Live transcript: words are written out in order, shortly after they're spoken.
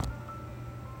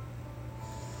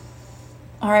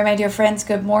All right, my dear friends,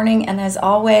 good morning. And as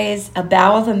always, a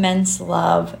bow of immense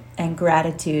love and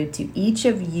gratitude to each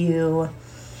of you.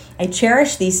 I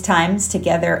cherish these times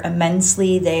together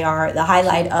immensely. They are the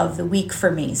highlight of the week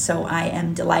for me. So I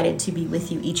am delighted to be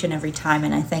with you each and every time.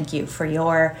 And I thank you for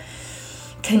your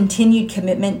continued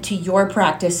commitment to your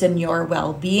practice and your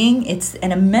well-being. It's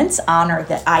an immense honor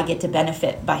that I get to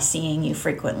benefit by seeing you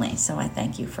frequently. So I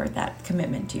thank you for that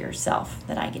commitment to yourself,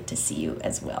 that I get to see you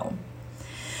as well.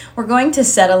 We're going to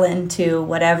settle into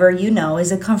whatever you know is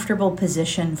a comfortable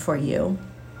position for you.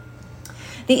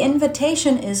 The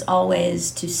invitation is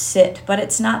always to sit, but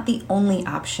it's not the only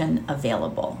option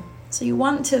available. So you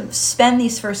want to spend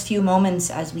these first few moments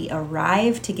as we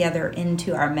arrive together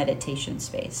into our meditation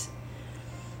space,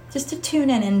 just to tune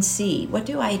in and see, what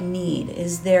do I need?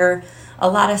 Is there a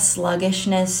lot of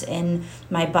sluggishness in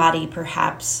my body?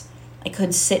 Perhaps I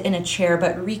could sit in a chair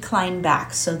but recline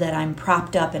back so that I'm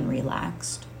propped up and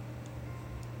relaxed.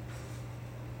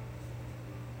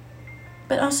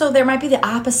 But also there might be the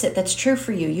opposite that's true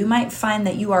for you. You might find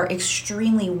that you are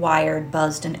extremely wired,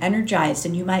 buzzed, and energized,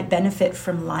 and you might benefit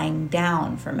from lying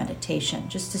down for meditation,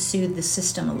 just to soothe the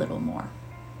system a little more.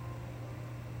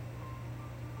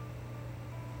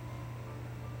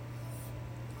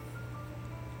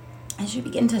 As you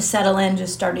begin to settle in,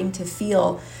 just starting to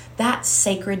feel that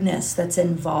sacredness that's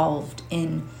involved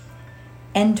in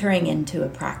entering into a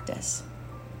practice.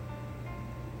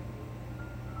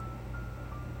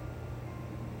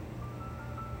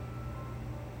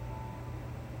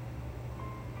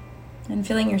 And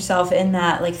feeling yourself in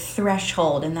that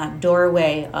threshold, in that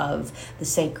doorway of the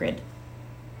sacred.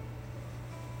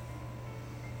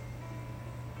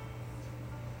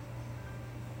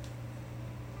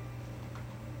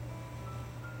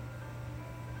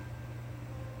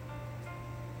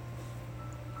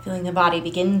 Feeling the body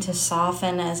begin to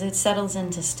soften as it settles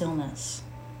into stillness.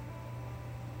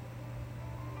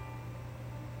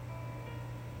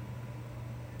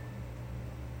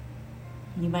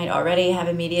 You might already have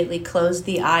immediately closed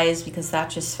the eyes because that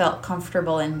just felt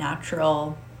comfortable and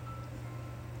natural.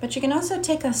 But you can also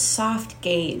take a soft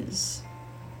gaze.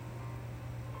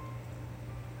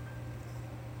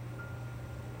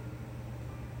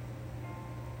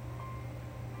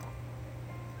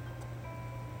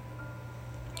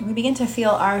 And we begin to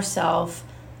feel ourselves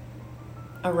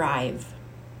arrive,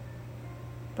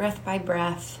 breath by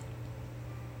breath,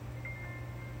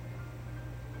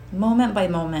 moment by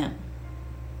moment.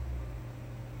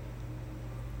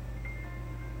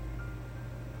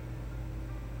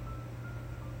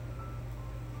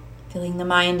 Feeling the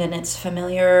mind in its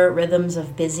familiar rhythms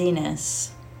of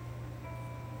busyness.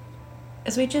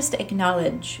 As we just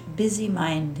acknowledge, busy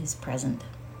mind is present.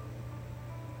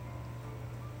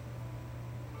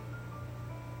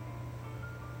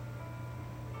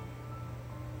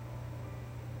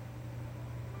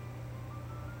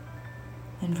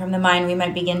 And from the mind, we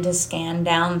might begin to scan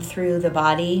down through the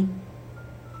body,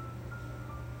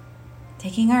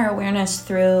 taking our awareness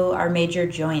through our major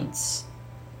joints.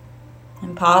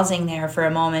 And pausing there for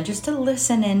a moment just to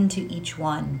listen into each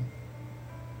one.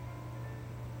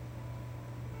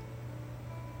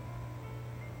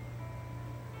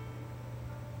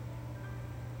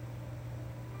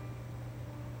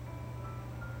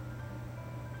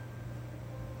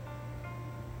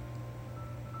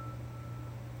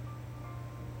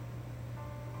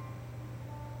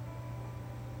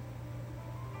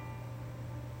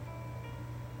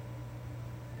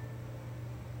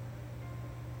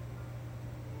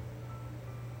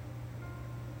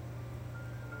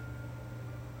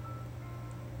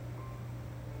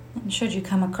 And should you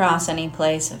come across any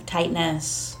place of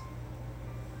tightness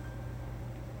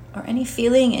or any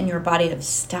feeling in your body of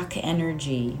stuck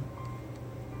energy,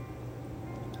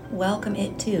 welcome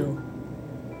it too.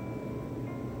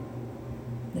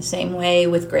 The same way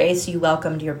with grace you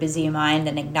welcomed your busy mind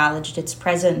and acknowledged its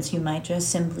presence, you might just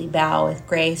simply bow with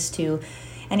grace to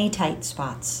any tight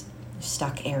spots,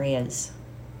 stuck areas.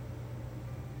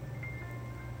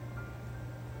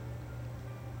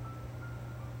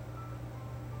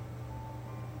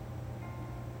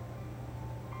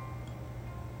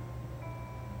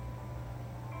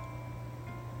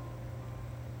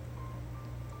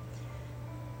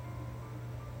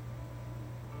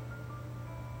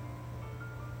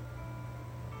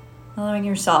 Allowing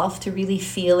yourself to really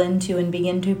feel into and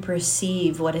begin to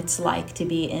perceive what it's like to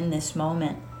be in this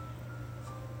moment.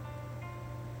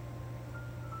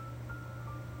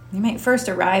 You might first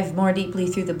arrive more deeply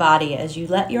through the body as you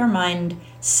let your mind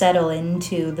settle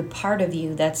into the part of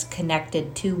you that's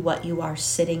connected to what you are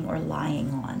sitting or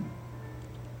lying on.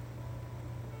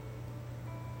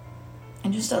 And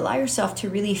And just allow yourself to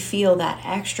really feel that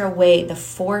extra weight, the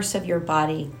force of your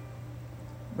body,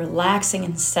 relaxing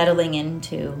and settling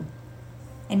into,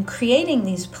 and creating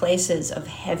these places of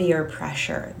heavier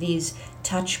pressure, these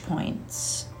touch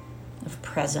points of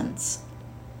presence.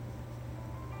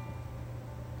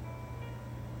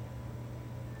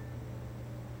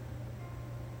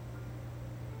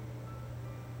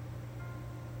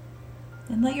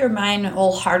 And let your mind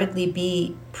wholeheartedly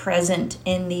be present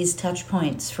in these touch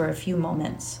points for a few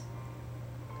moments.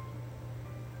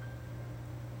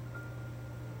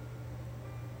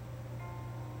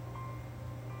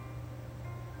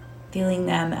 Feeling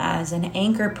them as an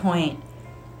anchor point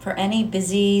for any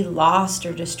busy, lost,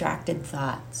 or distracted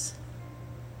thoughts.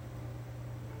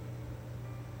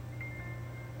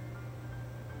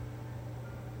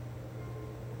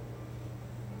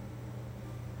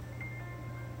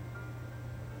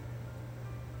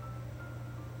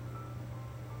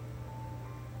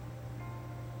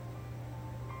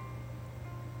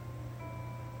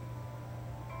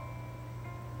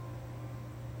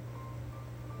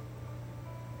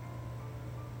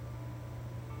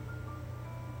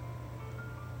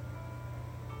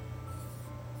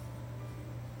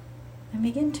 And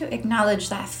begin to acknowledge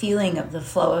that feeling of the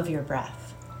flow of your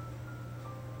breath.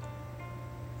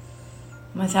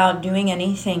 Without doing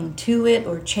anything to it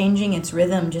or changing its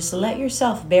rhythm, just let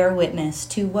yourself bear witness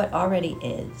to what already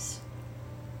is.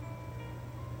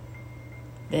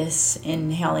 This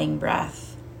inhaling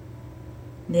breath,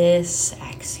 this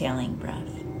exhaling breath.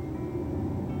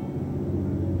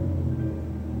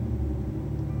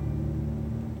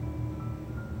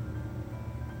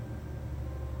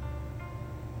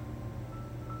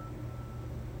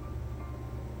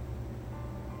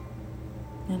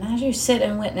 And as you sit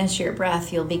and witness your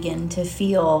breath, you'll begin to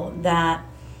feel that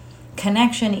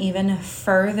connection even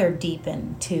further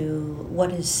deepen to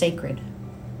what is sacred.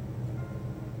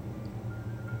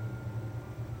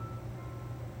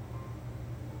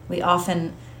 We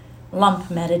often lump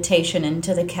meditation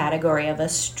into the category of a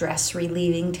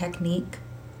stress-relieving technique.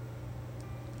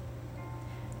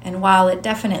 And while it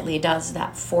definitely does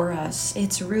that for us,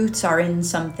 its roots are in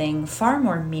something far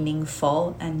more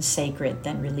meaningful and sacred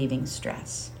than relieving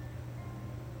stress.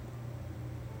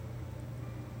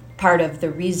 Part of the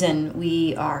reason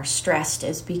we are stressed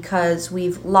is because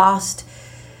we've lost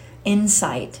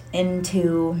insight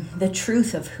into the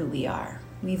truth of who we are.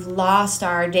 We've lost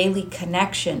our daily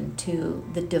connection to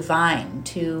the divine,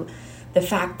 to the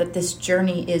fact that this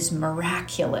journey is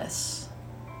miraculous.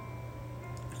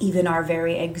 Even our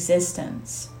very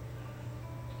existence,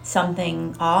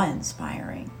 something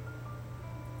awe-inspiring.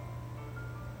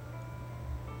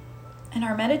 And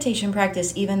our meditation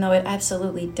practice, even though it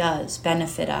absolutely does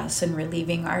benefit us in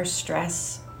relieving our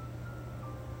stress,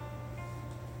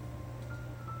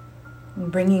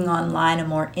 bringing online a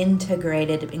more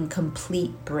integrated and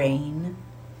complete brain,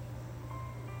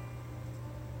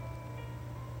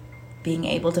 being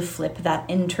able to flip that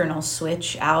internal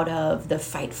switch out of the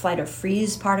fight, flight, or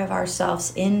freeze part of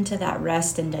ourselves into that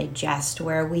rest and digest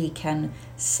where we can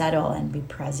settle and be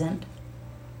present.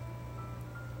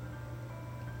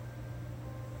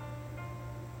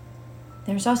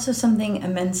 There's also something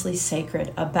immensely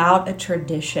sacred about a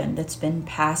tradition that's been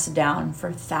passed down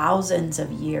for thousands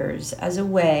of years as a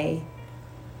way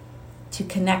to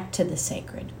connect to the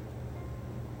sacred.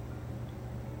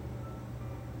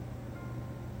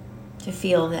 To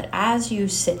feel that as you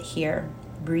sit here,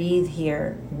 breathe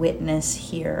here, witness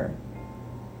here,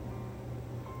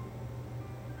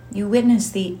 you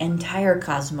witness the entire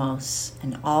cosmos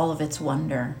and all of its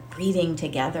wonder breathing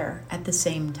together at the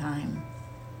same time.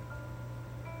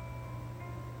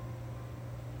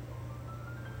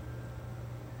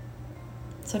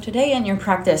 So today in your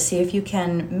practice, see if you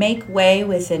can make way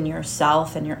within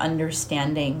yourself and your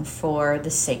understanding for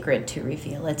the sacred to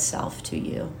reveal itself to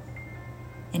you,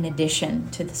 in addition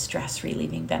to the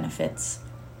stress-relieving benefits.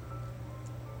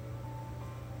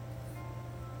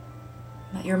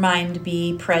 Let your mind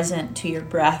be present to your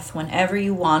breath. Whenever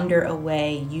you wander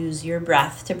away, use your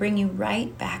breath to bring you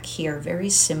right back here, very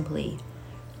simply,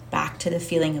 back to the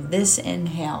feeling of this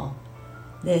inhale,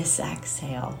 this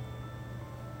exhale.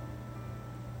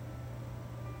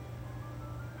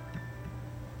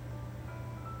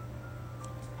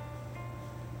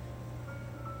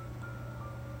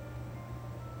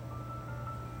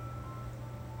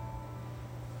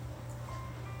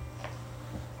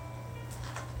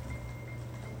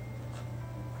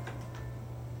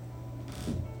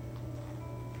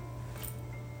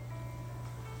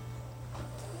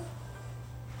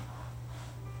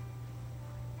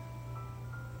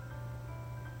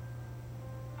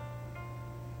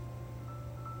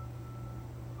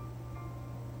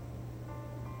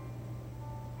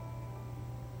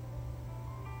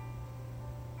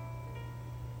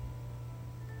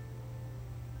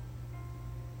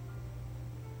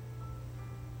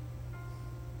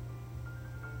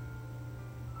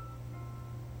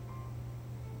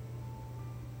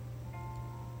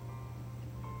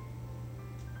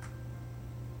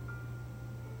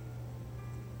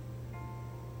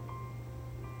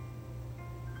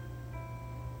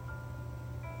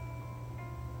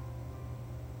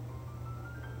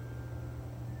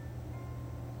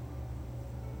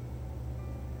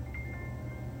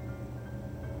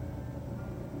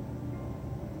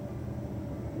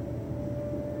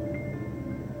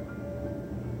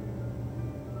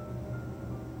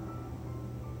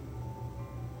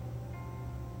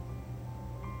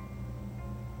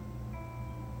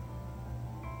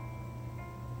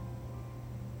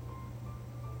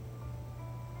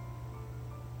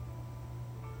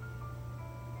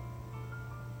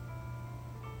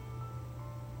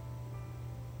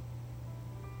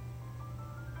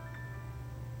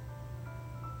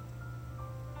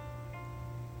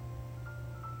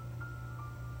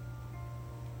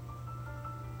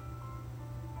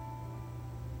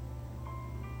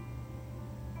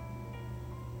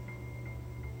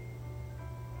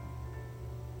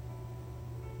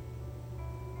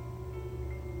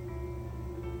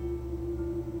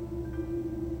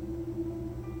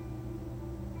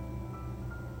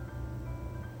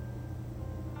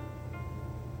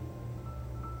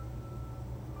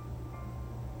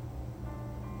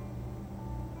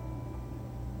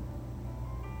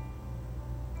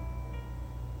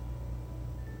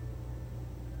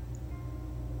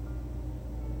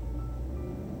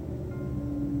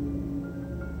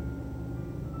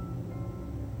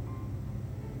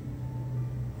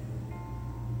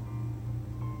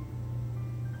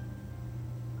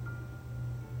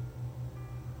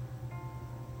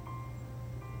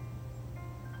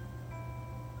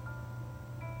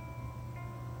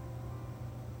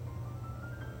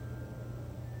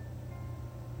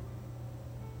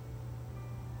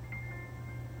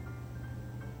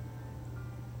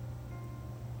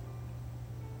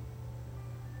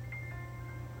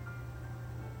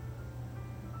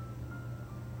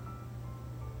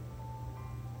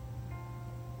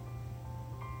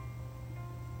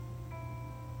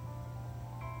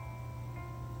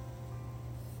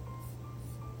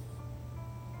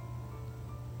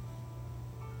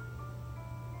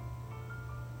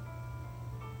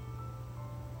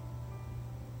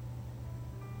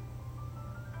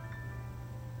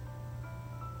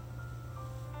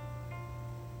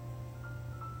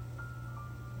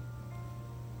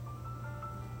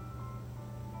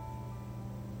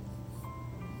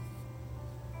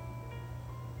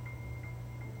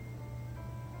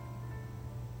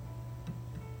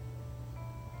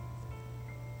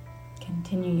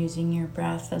 Continue using your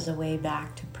breath as a way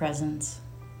back to presence.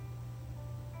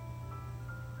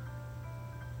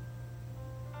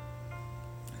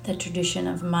 The tradition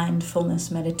of mindfulness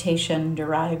meditation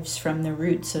derives from the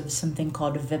roots of something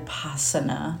called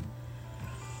vipassana.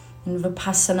 And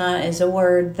vipassana is a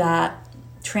word that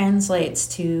translates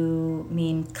to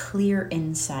mean clear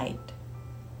insight.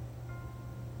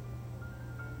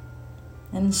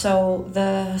 And so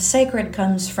the sacred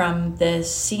comes from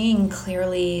this seeing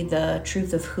clearly the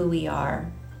truth of who we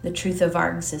are, the truth of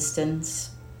our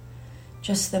existence,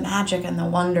 just the magic and the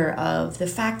wonder of the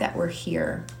fact that we're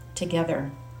here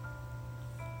together.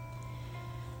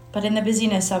 But in the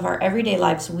busyness of our everyday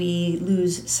lives, we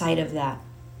lose sight of that.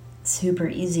 Super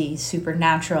easy, super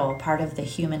natural, part of the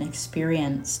human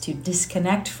experience to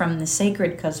disconnect from the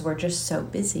sacred because we're just so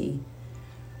busy.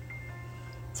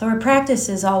 So our practice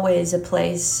is always a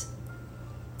place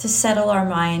to settle our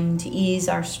mind, to ease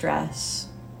our stress,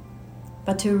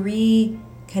 but to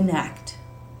reconnect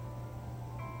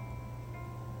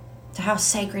to how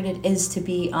sacred it is to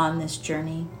be on this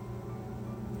journey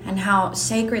and how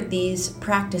sacred these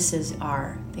practices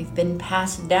are. They've been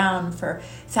passed down for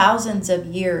thousands of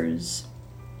years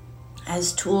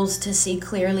as tools to see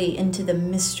clearly into the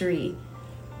mystery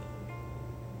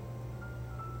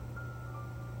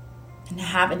and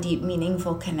have a deep,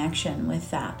 meaningful connection with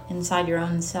that inside your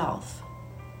own self.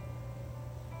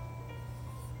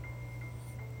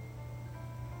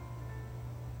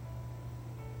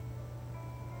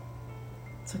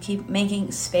 So keep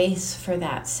making space for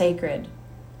that sacred,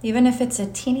 even if it's a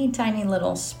teeny tiny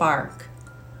little spark.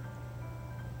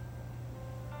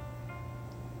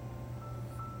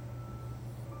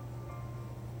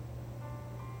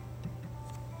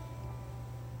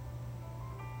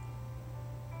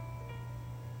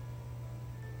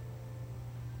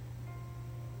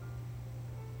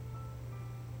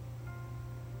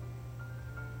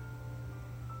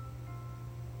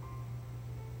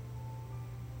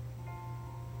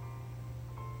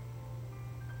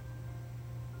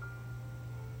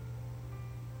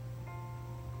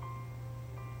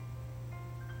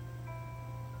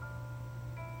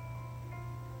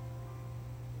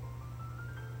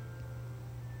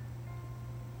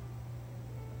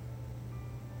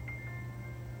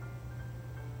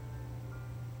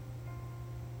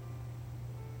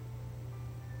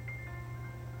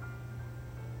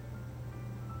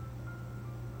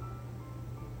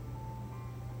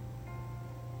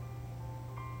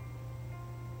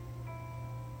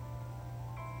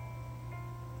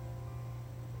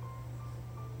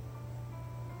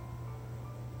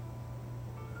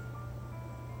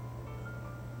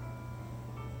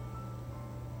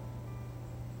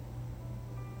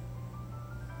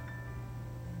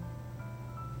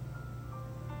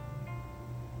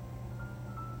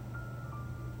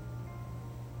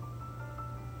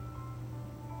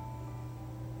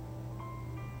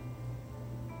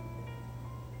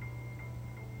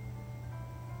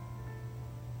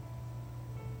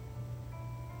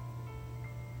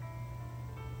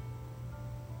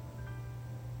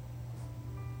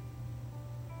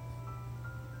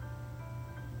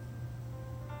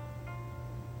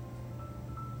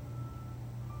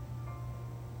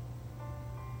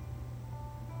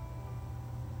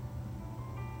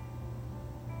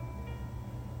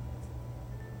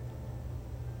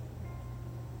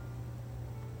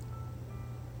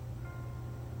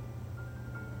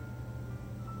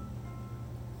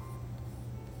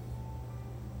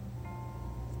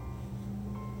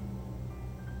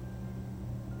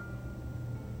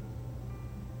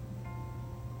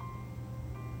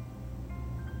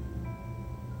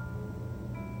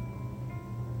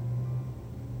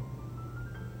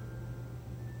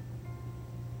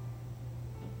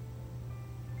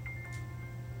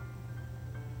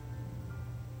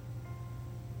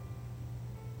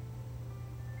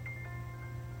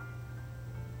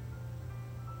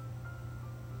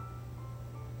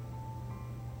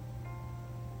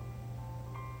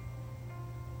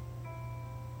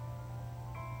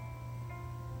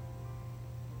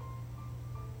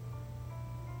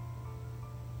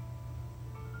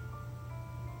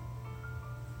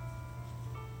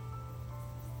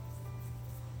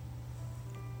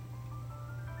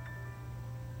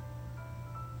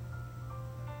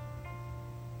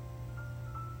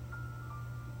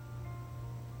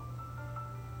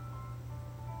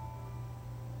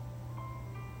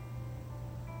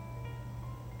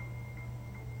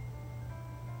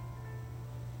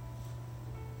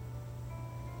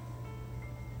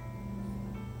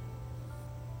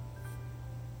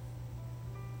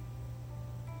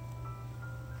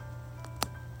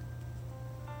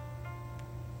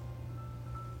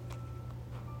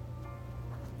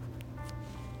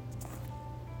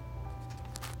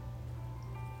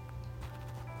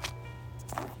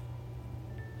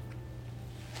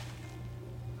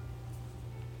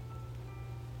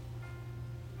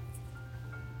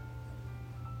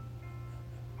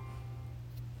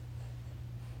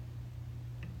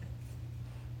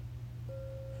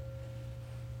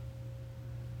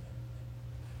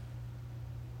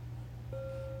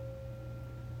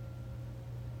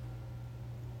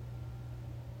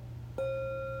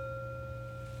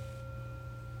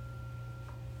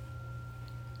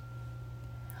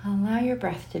 Allow your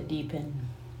breath to deepen.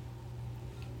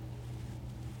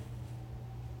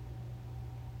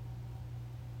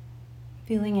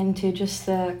 Feeling into just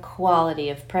the quality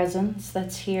of presence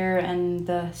that's here and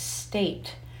the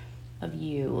state of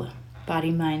you, body,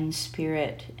 mind,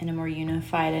 spirit, in a more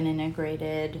unified and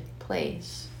integrated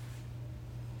place,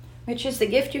 which is the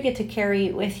gift you get to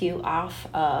carry with you off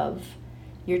of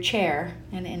your chair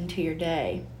and into your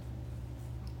day.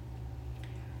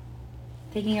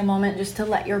 Taking a moment just to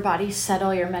let your body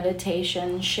settle, your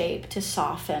meditation shape to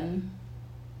soften.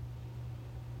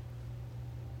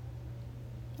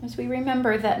 As we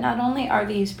remember that not only are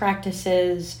these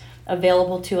practices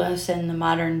available to us in the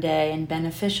modern day and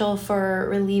beneficial for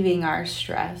relieving our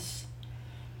stress,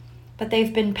 but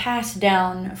they've been passed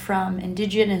down from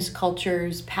indigenous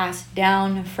cultures, passed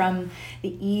down from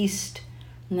the East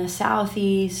and the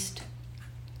Southeast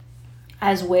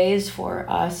as ways for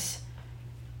us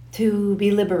to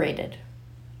be liberated,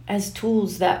 as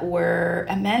tools that were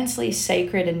immensely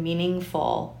sacred and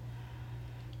meaningful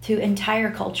to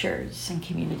entire cultures and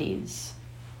communities.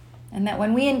 And that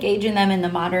when we engage in them in the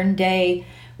modern day,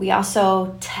 we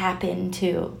also tap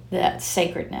into that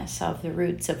sacredness of the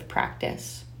roots of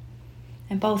practice.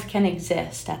 And both can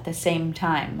exist at the same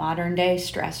time, modern day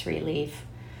stress relief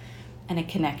and a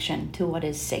connection to what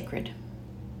is sacred.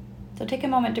 So take a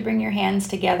moment to bring your hands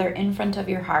together in front of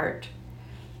your heart,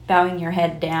 bowing your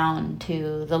head down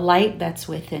to the light that's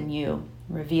within you,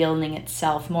 revealing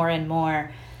itself more and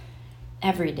more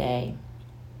every day.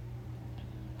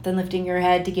 Then lifting your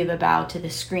head to give a bow to the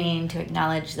screen to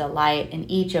acknowledge the light in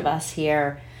each of us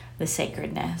here, the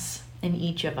sacredness in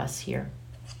each of us here.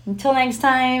 Until next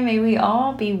time, may we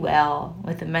all be well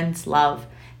with immense love.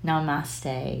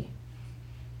 Namaste.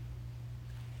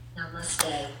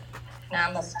 Namaste.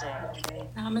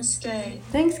 Namaste. Namaste.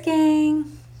 Thanks,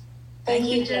 gang. Thank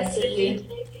you, Jessie.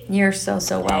 You're so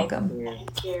welcome.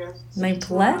 Thank you. My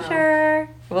pleasure.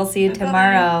 We'll see you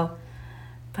tomorrow.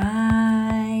 Bye.